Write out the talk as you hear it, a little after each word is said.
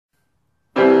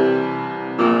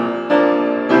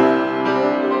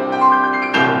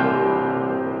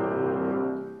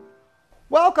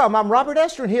Welcome, I'm Robert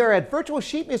Estrin here at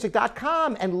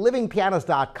virtualsheetmusic.com and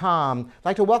livingpianos.com. I'd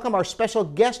like to welcome our special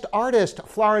guest artist,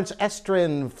 Florence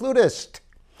Estrin, flutist.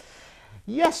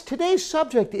 Yes, today's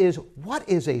subject is, what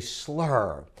is a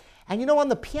slur? And you know, on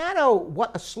the piano,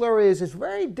 what a slur is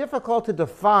very difficult to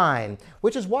define,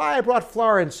 which is why I brought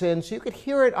Florence in so you could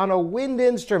hear it on a wind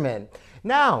instrument.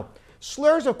 Now,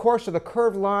 slurs, of course, are the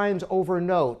curved lines over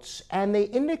notes, and they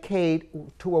indicate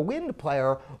to a wind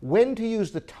player when to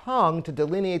use the tongue to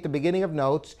delineate the beginning of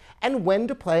notes and when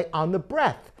to play on the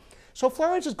breath. So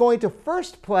Florence is going to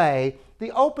first play the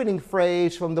opening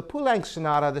phrase from the Poulenc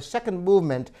Sonata, the second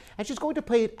movement, and she's going to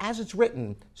play it as it's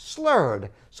written, slurred.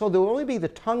 So there will only be the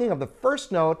tonguing of the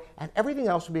first note, and everything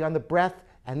else will be on the breath,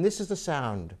 and this is the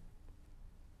sound.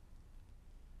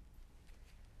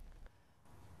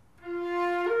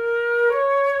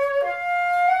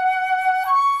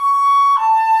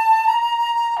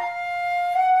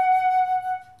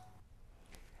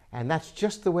 And that's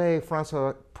just the way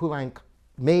François Poulenc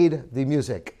made the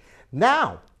music.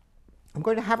 Now, I'm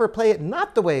going to have her play it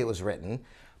not the way it was written,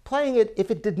 playing it if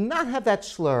it did not have that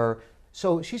slur.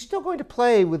 So she's still going to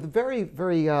play with very,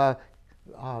 very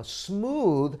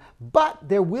smooth, but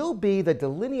there will be the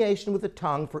delineation with the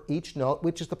tongue for each note,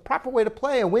 which is the proper way to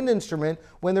play a wind instrument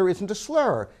when there isn't a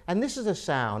slur. And this is a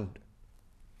sound.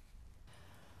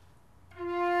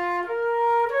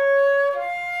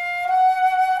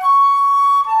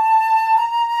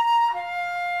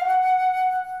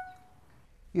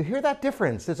 You hear that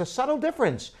difference? There's a subtle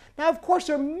difference. Now, of course,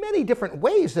 there are many different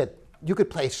ways that you could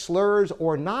play slurs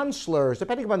or non-slurs,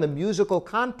 depending upon the musical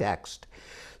context.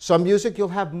 Some music you'll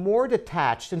have more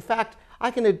detached. In fact,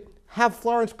 I can have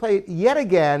Florence play it yet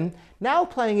again, now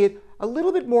playing it a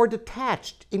little bit more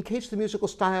detached in case the musical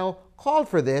style called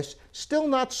for this. Still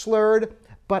not slurred,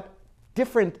 but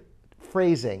different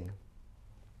phrasing.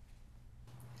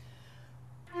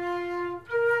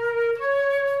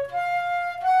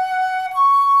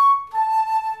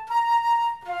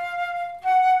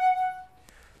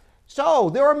 So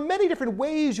there are many different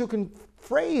ways you can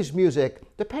phrase music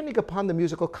depending upon the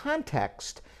musical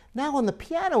context. Now on the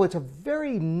piano, it's a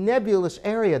very nebulous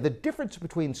area, the difference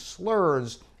between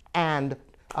slurs and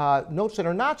notes that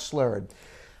are not slurred.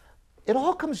 It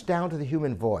all comes down to the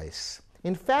human voice.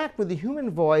 In fact, with the human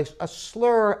voice, a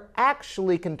slur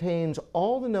actually contains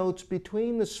all the notes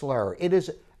between the slur. It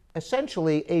is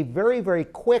essentially a very, very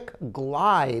quick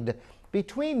glide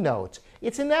between notes.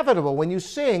 It's inevitable when you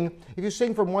sing, if you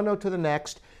sing from one note to the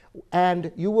next,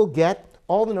 and you will get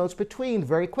all the notes between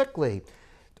very quickly.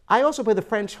 I also play the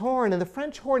French horn, and the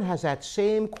French horn has that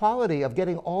same quality of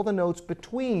getting all the notes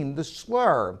between the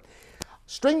slur.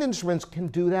 Stringed instruments can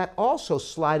do that also,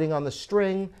 sliding on the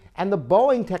string, and the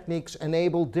bowing techniques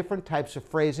enable different types of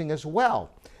phrasing as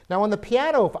well. Now on the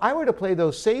piano, if I were to play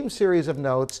those same series of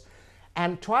notes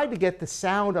and try to get the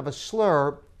sound of a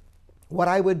slur, what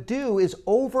I would do is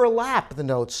overlap the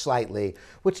notes slightly,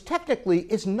 which technically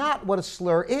is not what a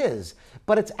slur is,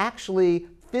 but it's actually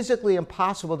physically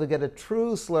impossible to get a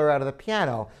true slur out of the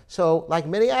piano. So like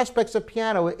many aspects of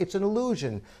piano, it's an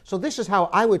illusion. So this is how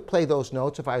I would play those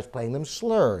notes if I was playing them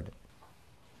slurred.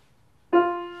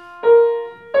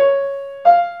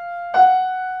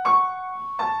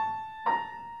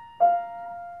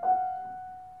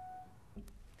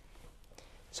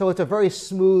 So it's a very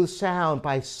smooth sound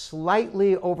by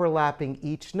slightly overlapping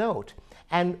each note.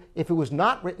 And if it was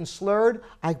not written slurred,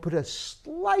 I put a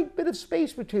slight bit of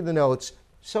space between the notes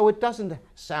so it doesn't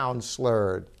sound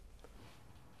slurred.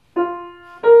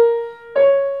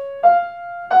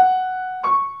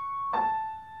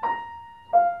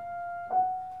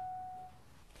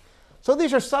 So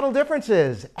these are subtle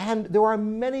differences, and there are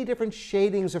many different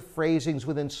shadings of phrasings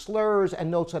within slurs and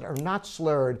notes that are not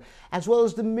slurred, as well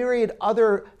as the myriad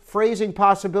other phrasing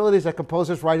possibilities that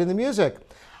composers write in the music.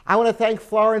 I want to thank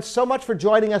Florence so much for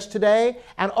joining us today,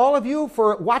 and all of you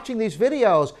for watching these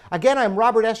videos. Again, I'm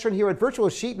Robert Estrin here at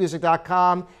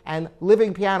virtualsheetmusic.com and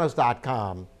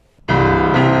livingpianos.com.